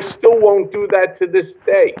 And I still won't do that to this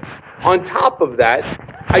day. On top of that,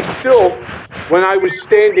 I still, when I was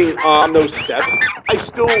standing on those steps, I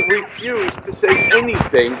still refused to say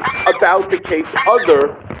anything about the case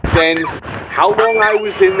other than how long I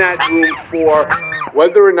was in that room for,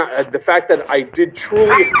 whether or not, the fact that I did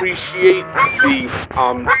truly appreciate the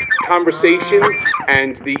conversation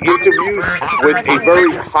and the interviews with a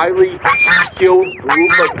very highly skilled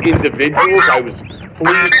group of individuals. I was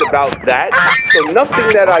pleased about that. So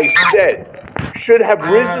nothing that I said should have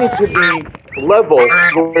risen to the level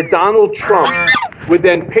where Donald Trump would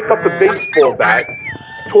then pick up a baseball bat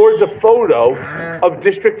towards a photo of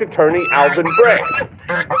District Attorney Alvin Bragg.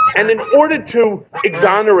 And in order to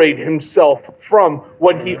exonerate himself from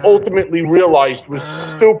what he ultimately realized was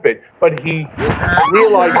stupid, but he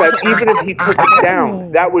realized that even if he took it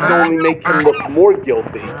down, that would only make him look more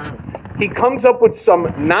guilty. He comes up with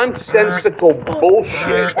some nonsensical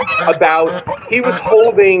bullshit about he was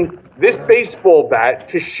holding this baseball bat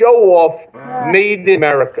to show off Made in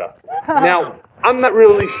America. Now, I'm not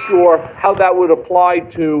really sure how that would apply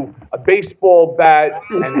to a baseball bat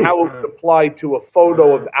and how it would apply to a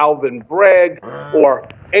photo of Alvin Bragg or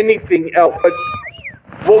anything else. But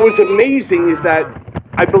what was amazing is that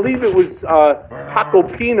I believe it was Taco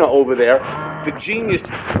Pina over there, the genius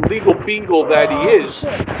legal beagle that he is,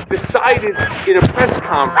 decided in a press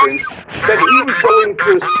conference that he was going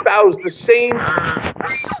to espouse the same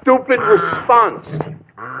stupid response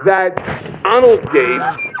that Donald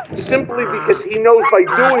gave, simply because he knows by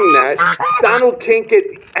doing that, Donald can't get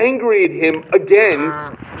angry at him again,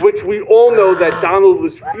 which we all know that Donald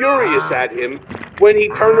was furious at him when he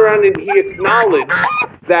turned around and he acknowledged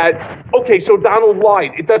that, okay, so Donald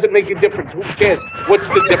lied. It doesn't make a difference. Who cares? What's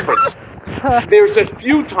the difference? There's a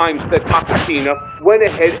few times that Takapina went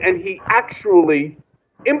ahead and he actually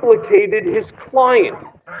implicated his client.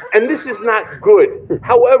 And this is not good.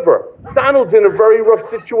 However, Donald's in a very rough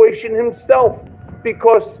situation himself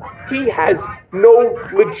because he has no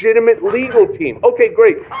legitimate legal team. Okay,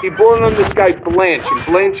 great. He brought on this guy Blanche, and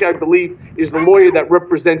Blanche, I believe, is the lawyer that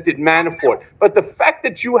represented Manafort. But the fact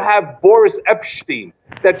that you have Boris Epstein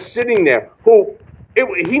that's sitting there, who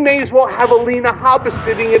he may as well have Alina Habba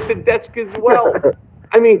sitting at the desk as well.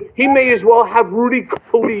 I mean, he may as well have Rudy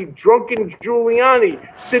Giuliani, drunken Giuliani,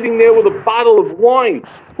 sitting there with a bottle of wine.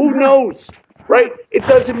 Who knows, right? It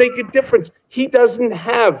doesn't make a difference. He doesn't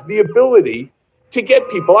have the ability to get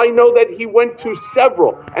people. I know that he went to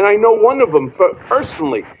several, and I know one of them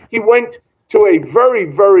personally. He went to a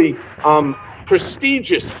very, very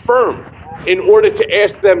prestigious firm in order to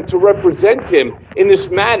ask them to represent him in this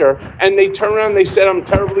matter, and they turned around and they said, I'm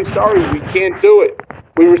terribly sorry, we can't do it.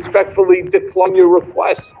 We respectfully decline your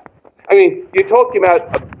request. I mean, you're talking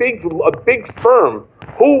about a big firm.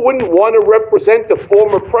 Who wouldn't want to represent the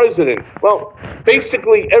former president? Well,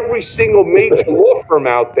 basically every single major law firm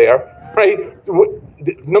out there, right?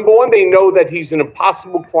 Number one, they know that he's an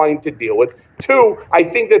impossible client to deal with. Two, I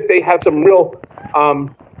think that they have some real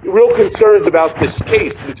concerns about this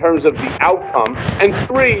case in terms of the outcome. And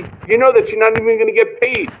three, you know that you're not even going to get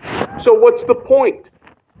paid. So what's the point?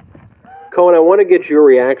 Cohen, I want to get your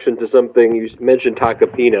reaction to something you mentioned,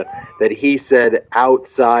 Takapina, that he said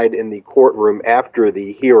outside in the courtroom after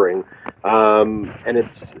the hearing, and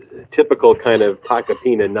it's typical kind of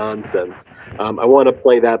Takapina nonsense. I want to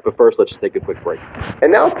play that, but first let's just take a quick break.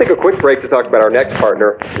 And now let's take a quick break to talk about our next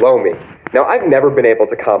partner, Lomi. Now, I've never been able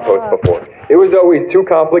to compost before. It was always too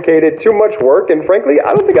complicated, too much work, and frankly,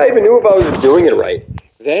 I don't think I even knew if I was doing it right.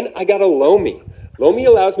 Then I got a Lomi. Lomi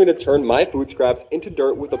allows me to turn my food scraps into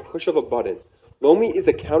dirt with a push of a button. Lomi is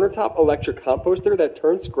a countertop electric composter that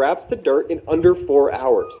turns scraps to dirt in under 4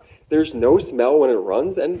 hours. There's no smell when it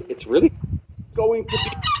runs, and it's really going to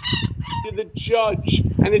be the judge,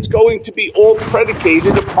 and it's going to be all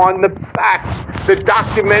predicated upon the facts, the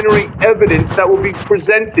documentary evidence that will be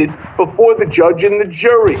presented before the judge and the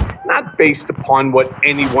jury, not based upon what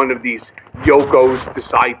any one of these yokos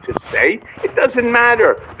decide to say. It doesn't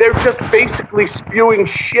matter. They're just basically spewing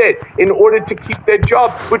shit in order to keep their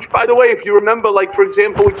job, which, by the way, if you remember, like, for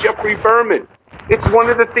example, with Jeffrey Berman, it's one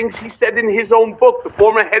of the things he said in his own book, the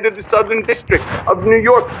former head of the Southern District of New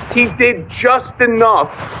York. He did just enough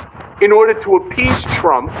in order to appease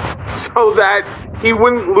Trump so that he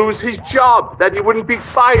wouldn't lose his job, that he wouldn't be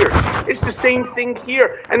fired. It's the same thing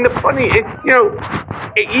here. And the funny,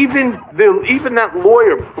 even that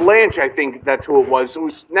lawyer, Blanche, I think that's who it was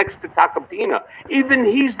next to Tacopina, even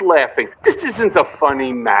he's laughing. This isn't a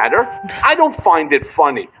funny matter. I don't find it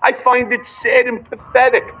funny. I find it sad and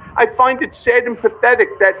pathetic. I find it sad and pathetic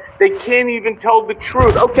that they can't even tell the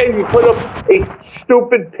truth. Okay, he put up a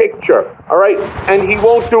stupid picture, all right, and he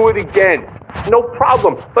won't do it again. No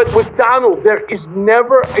problem. But with Donald, there is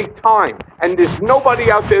never a time, and there's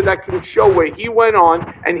nobody out there that can show where he went on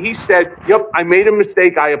and he said, yep, I made a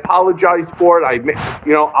mistake, I apologize for it,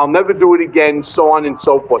 I'll never do it again, so on and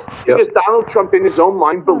so forth. Yep. Because Donald Trump in his own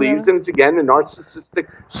mind believes, and it's again a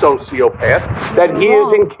narcissistic sociopath, that he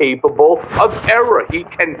is incapable of error. He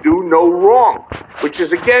can do no wrong. Which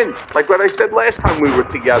is, again, like what I said last time we were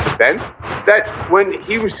together, Ben, that when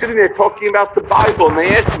he was sitting there talking about the Bible, and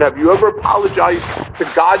they asked him, have you ever apologized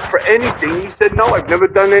to God for anything? He said, no, I've never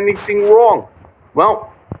done anything wrong.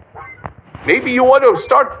 Well, maybe you ought to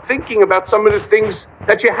start thinking about some of the things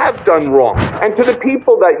that you have done wrong, and to the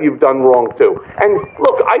people that you've done wrong to. And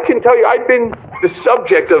look, I can tell you, I've been the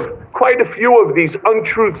subject of quite a few of these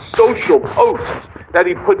untruth social posts that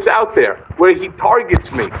he puts out there, where he targets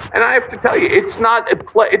me. And I have to tell you, it's not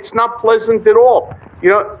pleasant at all.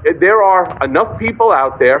 There are enough people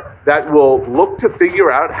out there that will look to figure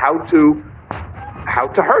out how to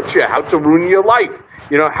hurt you, how to ruin your life,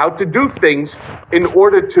 how to do things in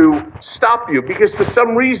order to stop you, because for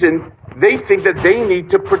some reason they think that they need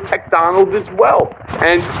to protect Donald as well.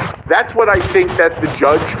 And that's what I think that the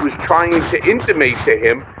judge was trying to intimate to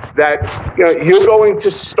him, that you're going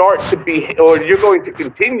to start to be, or you're going to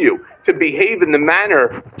continue to behave in the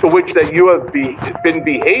manner to which that you have been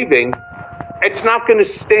behaving. It's not going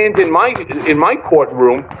to stand in my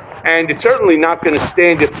courtroom, and it's certainly not going to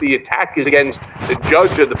stand if the attack is against the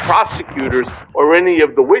judge or the prosecutors or any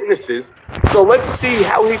of the witnesses. So let's see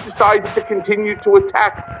how he decides to continue to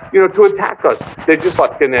attack us. They're just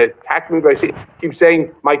going to attack me by keep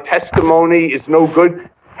saying my testimony is no good.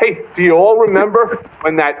 Hey, do you all remember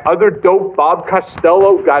when that other dope Bob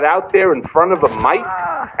Costello got out there in front of a mic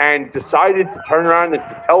and decided to turn around and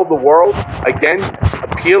to tell the world, again,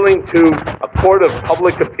 appealing to a court of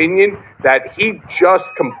public opinion, that he just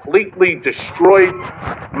completely destroyed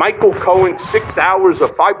Michael Cohen's 6 hours or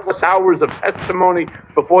 5+ hours of testimony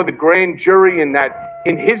before the grand jury, and that,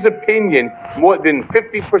 in his opinion, more than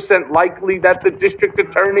 50% likely that the district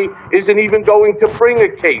attorney isn't even going to bring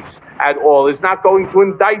a case at all, is not going to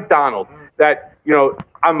indict Donald, that,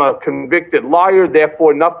 I'm a convicted liar,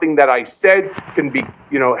 therefore nothing that I said can be,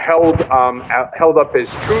 held up as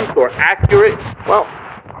truth or accurate. Well,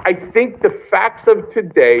 I think the facts of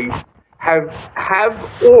today have,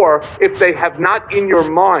 or if they have not in your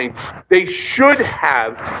mind, they should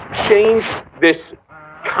have changed this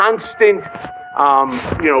constant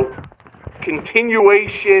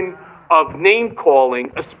continuation of name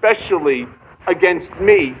calling, especially against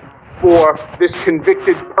me for this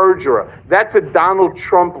convicted perjurer. That's a Donald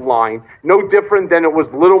Trump line, no different than it was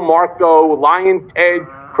Little Marco, Lion Ted,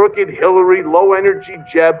 Crooked Hillary, Low Energy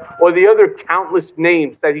Jeb, or the other countless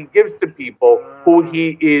names that he gives to people who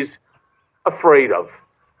he is afraid of.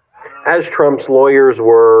 As Trump's lawyers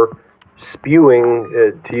were spewing,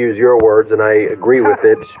 to use your words, and I agree with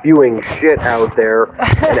it, spewing shit out there,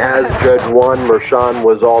 and as Judge Juan Merchan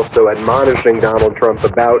was also admonishing Donald Trump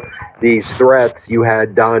about these threats, you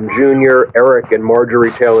had Don Jr., Eric, and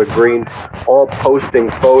Marjorie Taylor Greene all posting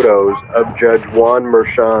photos of Judge Juan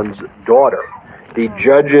Merchan's daughter. The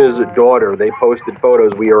judge's daughter, they posted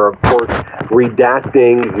photos. We are, of course,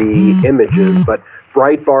 redacting the images, but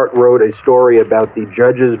Breitbart wrote a story about the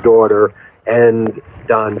judge's daughter, and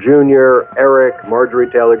Don Jr., Eric, Marjorie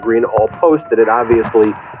Taylor Greene all posted it,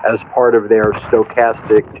 obviously, as part of their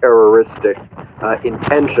stochastic, terroristic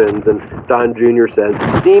intentions. And Don Jr.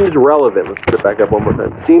 says, seems relevant. Let's put it back up one more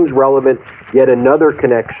time. Seems relevant. Yet another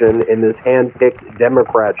connection in this hand-picked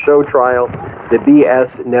Democrat show trial. The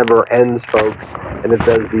BS never ends, folks. And it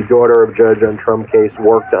says the daughter of judge on Trump case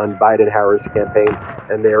worked on Biden-Harris campaign.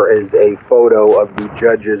 And there is a photo of the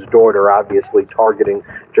judge's daughter, obviously targeting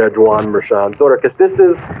Judge Juan Merchan's daughter. Because this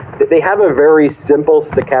is they have a very simple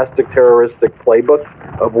stochastic terroristic playbook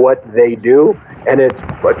of what they do, and it's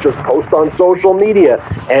just post on social media.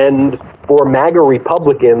 And for MAGA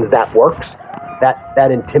Republicans, that works.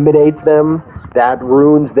 That intimidates them. That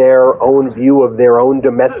ruins their own view of their own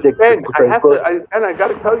domestic. Ben, I got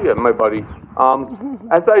to tell you, my buddy,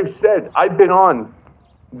 as I've said, I've been on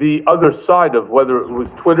the other side of whether it was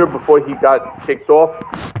Twitter before he got kicked off,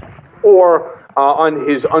 or on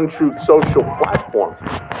his untruth social platform,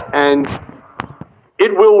 and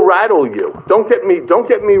it will rattle you. Don't get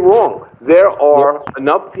me wrong. There are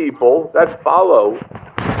enough people that follow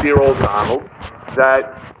dear old Donald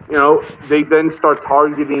that they then start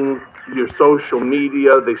targeting your social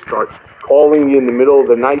media. They start calling you in the middle of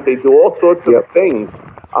the night. They do all sorts of things.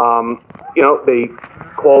 They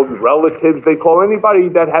call relatives. They call anybody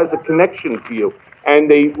that has a connection to you. And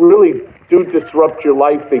they really do disrupt your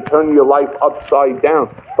life. They turn your life upside down.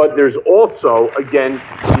 But there's also, again,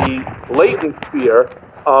 the latent fear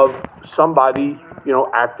of somebody,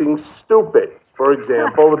 acting stupid. For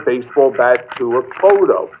example, a baseball bat to a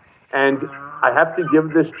photo. And I have to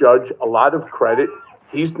give this judge a lot of credit.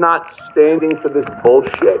 He's not standing for this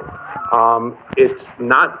bullshit. It's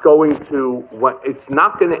not going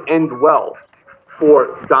to end well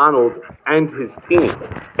for Donald and his team.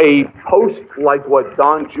 A post like what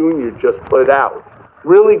Don Jr. just put out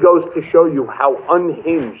really goes to show you how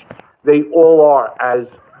unhinged they all are as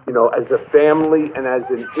a family and as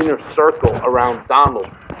an inner circle around Donald.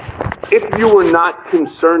 If you were not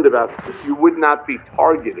concerned about this, you would not be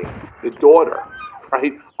targeting the daughter,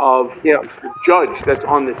 right, of the judge that's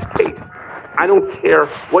on this case. I don't care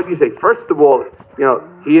what you say. First of all,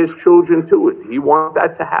 he has children too. He wants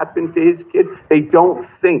that to happen to his kid. They don't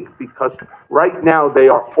think, because right now they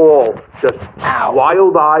are all just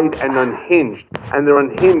wild-eyed and unhinged. And they're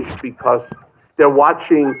unhinged because they're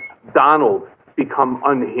watching Donald become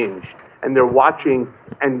unhinged. And they're watching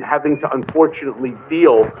and having to unfortunately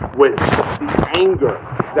deal with the anger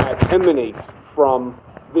that emanates from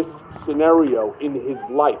this scenario in his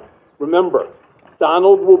life. Remember,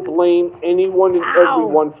 Donald will blame anyone and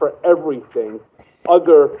everyone for everything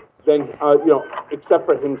other than, except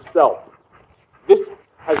for himself. This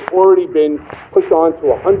has already been pushed on to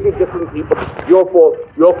 100 different people. Your fault,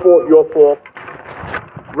 your fault, your fault.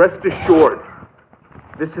 Rest assured,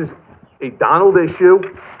 this is a Donald issue,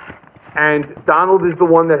 and Donald is the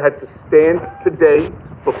one that had to stand today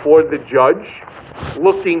before the judge,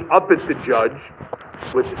 looking up at the judge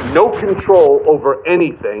with no control over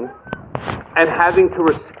anything, and having to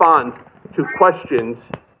respond to questions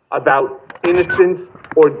about innocence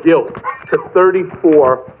or guilt to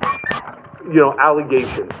 34,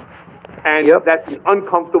 allegations. And that's an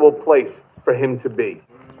uncomfortable place for him to be.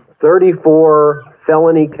 34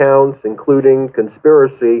 felony counts, including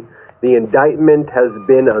conspiracy. The indictment has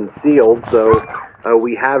been unsealed, so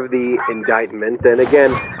we have the indictment. And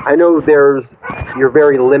again, I know you're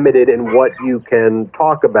very limited in what you can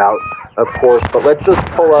talk about, of course, but let's just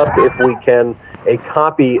pull up, if we can, a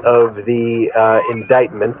copy of the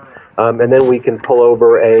indictment, and then we can pull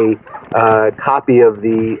over a copy of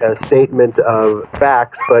the statement of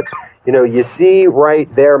facts. But, you see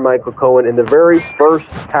right there, Michael Cohen, in the very first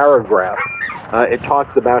paragraph, it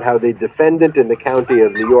talks about how the defendant in the county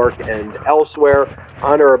of New York and elsewhere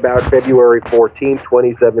on or about February 14,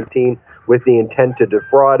 2017, with the intent to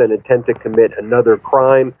defraud and intent to commit another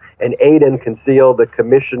crime and aid and conceal the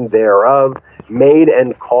commission thereof, made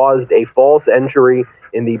and caused a false entry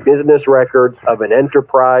in the business records of an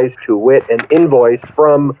enterprise, to wit, an invoice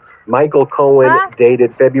from Michael Cohen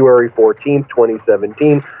dated February 14,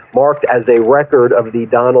 2017, marked as a record of the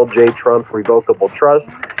Donald J. Trump Revocable Trust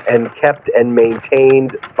and kept and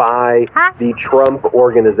maintained by the Trump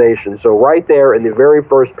Organization. So right there in the very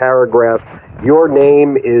first paragraph, your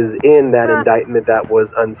name is in that indictment that was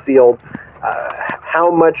unsealed.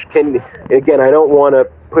 How much again, I don't want to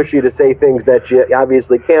push you to say things that you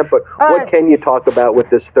obviously can't, but what can you talk about with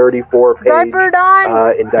this 34-page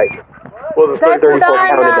indictment? Well, the 34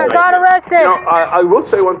 count indictment. Got arrested. I will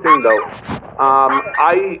say one thing, though.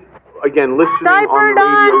 Listening on the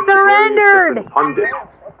radio to various different pundits,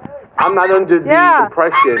 I'm not under the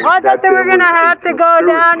impression that there was a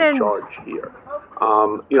conspiracy charge here.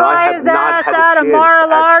 I have not had a chance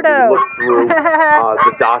to actually look through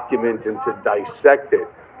the document and to dissect it.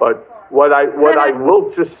 But what I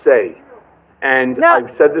will just say, and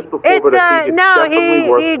I've said this before, but I think it's definitely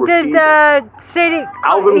worth repeating.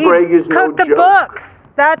 Alvin Bragg is no joke. Books.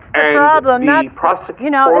 That's the problem. The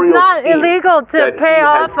prosecutorial it's not illegal to pay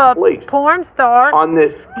off a porn star on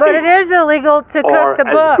this case, but it is illegal to cook the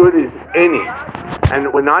books. As good as any.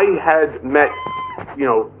 And when I had met,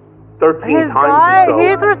 13 times guy, or so he's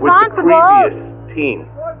with the responsible. previous team.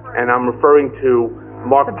 And I'm referring to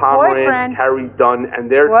Mark The Pomerantz, boyfriend. Carrie Dunn,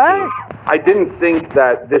 and their team. I didn't think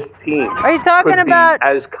that this team Are you talking could about be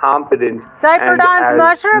as competent and DIAPERDON's as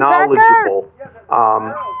mushroom knowledgeable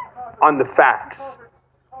on the facts.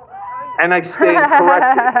 And I stand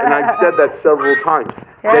corrected, and I've said that several times.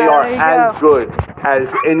 Yeah, they are there you as go. good as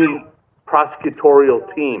any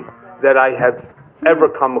prosecutorial team that I have ever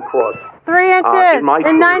come across. 3 inches in my in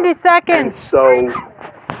career. 90 seconds. And so,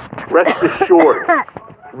 rest assured,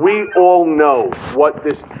 we all know what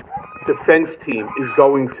this defense team is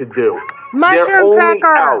going to do. Mushroom Their only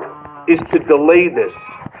pecker. out is to delay this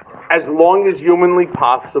as long as humanly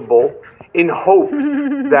possible in hopes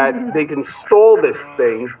that they can stall this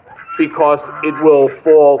thing because it will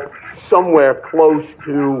fall somewhere close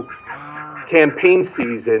to campaign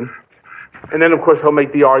season. And then, of course, he'll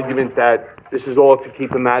make the argument that this is all to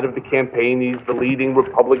keep him out of the campaign. He's the leading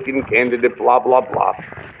Republican candidate, blah, blah, blah.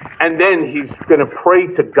 And then he's going to pray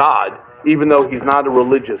to God, even though he's not a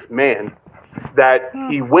religious man, that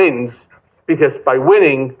he wins, because by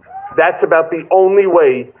winning, that's about the only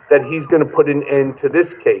way that he's going to put an end to this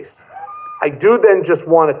case. I do then just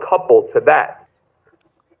want to couple to that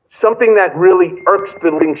something that really irks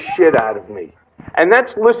the living shit out of me. And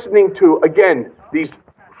that's listening to, again, these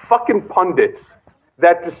fucking pundits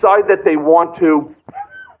that decide that they want to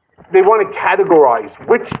categorize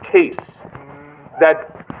which case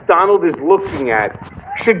that Donald is looking at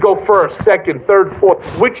should go first, second, third, fourth,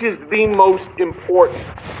 which is the most important.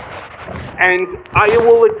 And I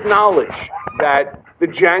will acknowledge that the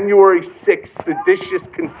January 6th seditious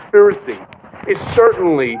conspiracy is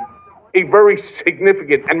certainly a very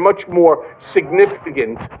significant and much more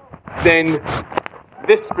significant than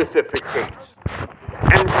this specific case.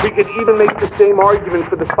 And we could even make the same argument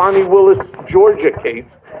for the Fonnie Willis, Georgia case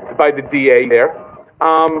by the DA there,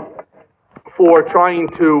 for trying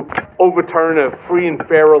to overturn a free and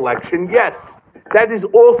fair election. Yes, that is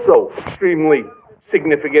also extremely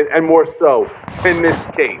significant, and more so in this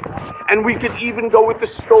case. And we could even go with the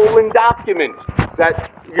stolen documents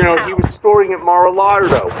that, he was storing at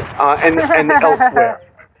Mar-a-Lago and elsewhere.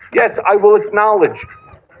 Yes, I will acknowledge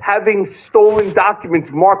having stolen documents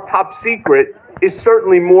marked top secret is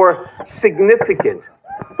certainly more significant.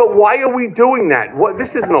 But why are we doing that? This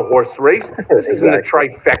isn't a horse race. This isn't a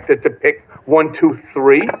trifecta to pick 1, 2,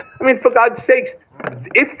 3. I mean, for God's sakes,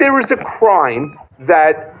 if there is a crime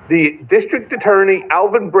that the district attorney,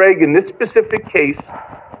 Alvin Bragg, in this specific case,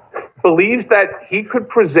 believes that he could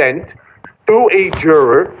present to a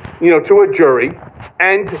juror, to a jury,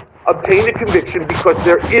 and obtain a conviction because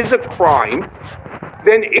there is a crime,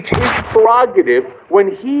 then it's his prerogative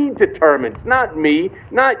when he determines, not me,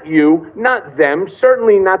 not you, not them,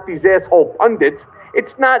 certainly not these asshole pundits.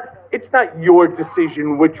 It's not your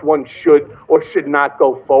decision which one should or should not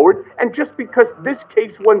go forward. And just because this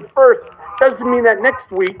case went first doesn't mean that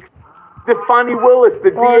next week the Fonnie Willis,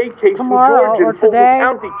 the DA case from Georgia, and Fulton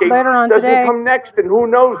County case doesn't come next. And who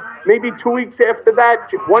knows, maybe 2 weeks after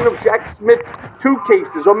that, one of Jack Smith's 2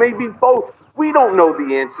 cases, or maybe both. We don't know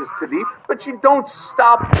the answers to these, but you don't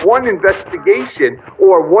stop one investigation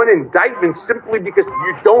or one indictment simply because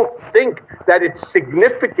you don't think that it's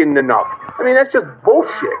significant enough. I mean, that's just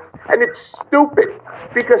bullshit, and it's stupid,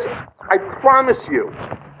 because I promise you,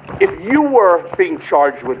 if you were being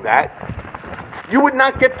charged with that, you would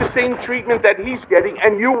not get the same treatment that he's getting,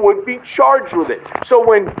 and you would be charged with it. So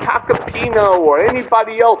when Cacapino or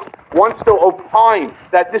anybody else wants to opine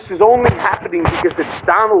that this is only happening because it's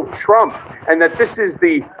Donald Trump, and that this is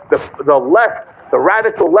the left, the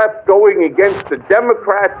radical left going against the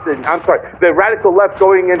Democrats, and the radical left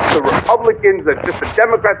going against the Republicans, and just the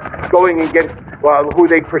Democrats going against who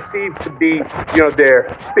they perceive to be,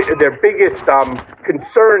 their biggest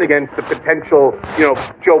concern against the potential,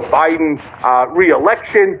 Joe Biden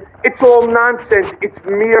re-election. It's all nonsense. It's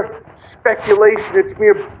mere speculation. It's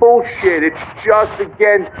mere bullshit. It's just,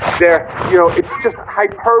 again, it's just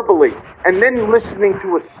hyperbole. And then listening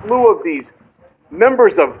to a slew of these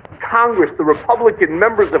members of Congress, the Republican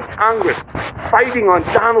members of Congress, fighting on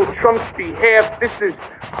Donald Trump's behalf. This is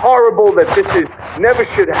horrible, that this should never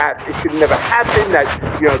happen, that,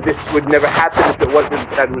 this would never happen if it wasn't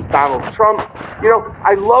that it was Donald Trump.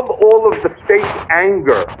 I love all of the fake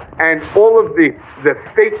anger and all of the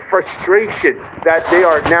fake frustration that they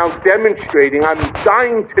are now demonstrating. I'm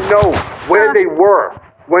dying to know where they were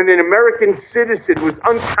when an American citizen was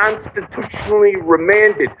unconstitutionally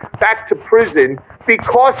remanded back to prison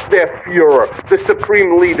because their Führer, the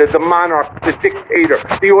supreme leader, the monarch, the dictator,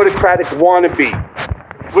 the autocratic wannabe,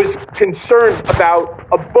 was concerned about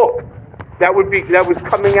a book that was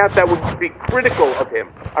coming out that would be critical of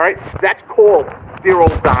him. All right, that's called, dear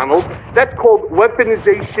old Donald, that's called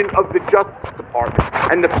weaponization of the Justice Department.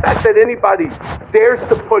 And the fact that anybody dares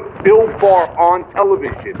to put Bill Barr on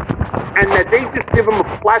television and that they just give him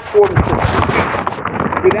a platform to speak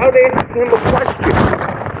without asking him a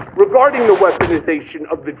question regarding the weaponization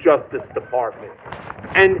of the Justice Department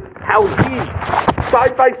and how he,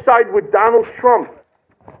 side by side with Donald Trump,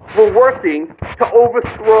 were working to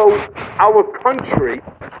overthrow our country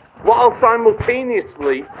while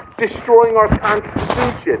simultaneously destroying our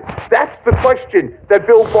Constitution. That's the question that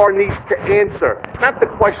Bill Barr needs to answer, not the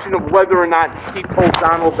question of whether or not he told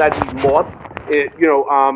Donald that he lost,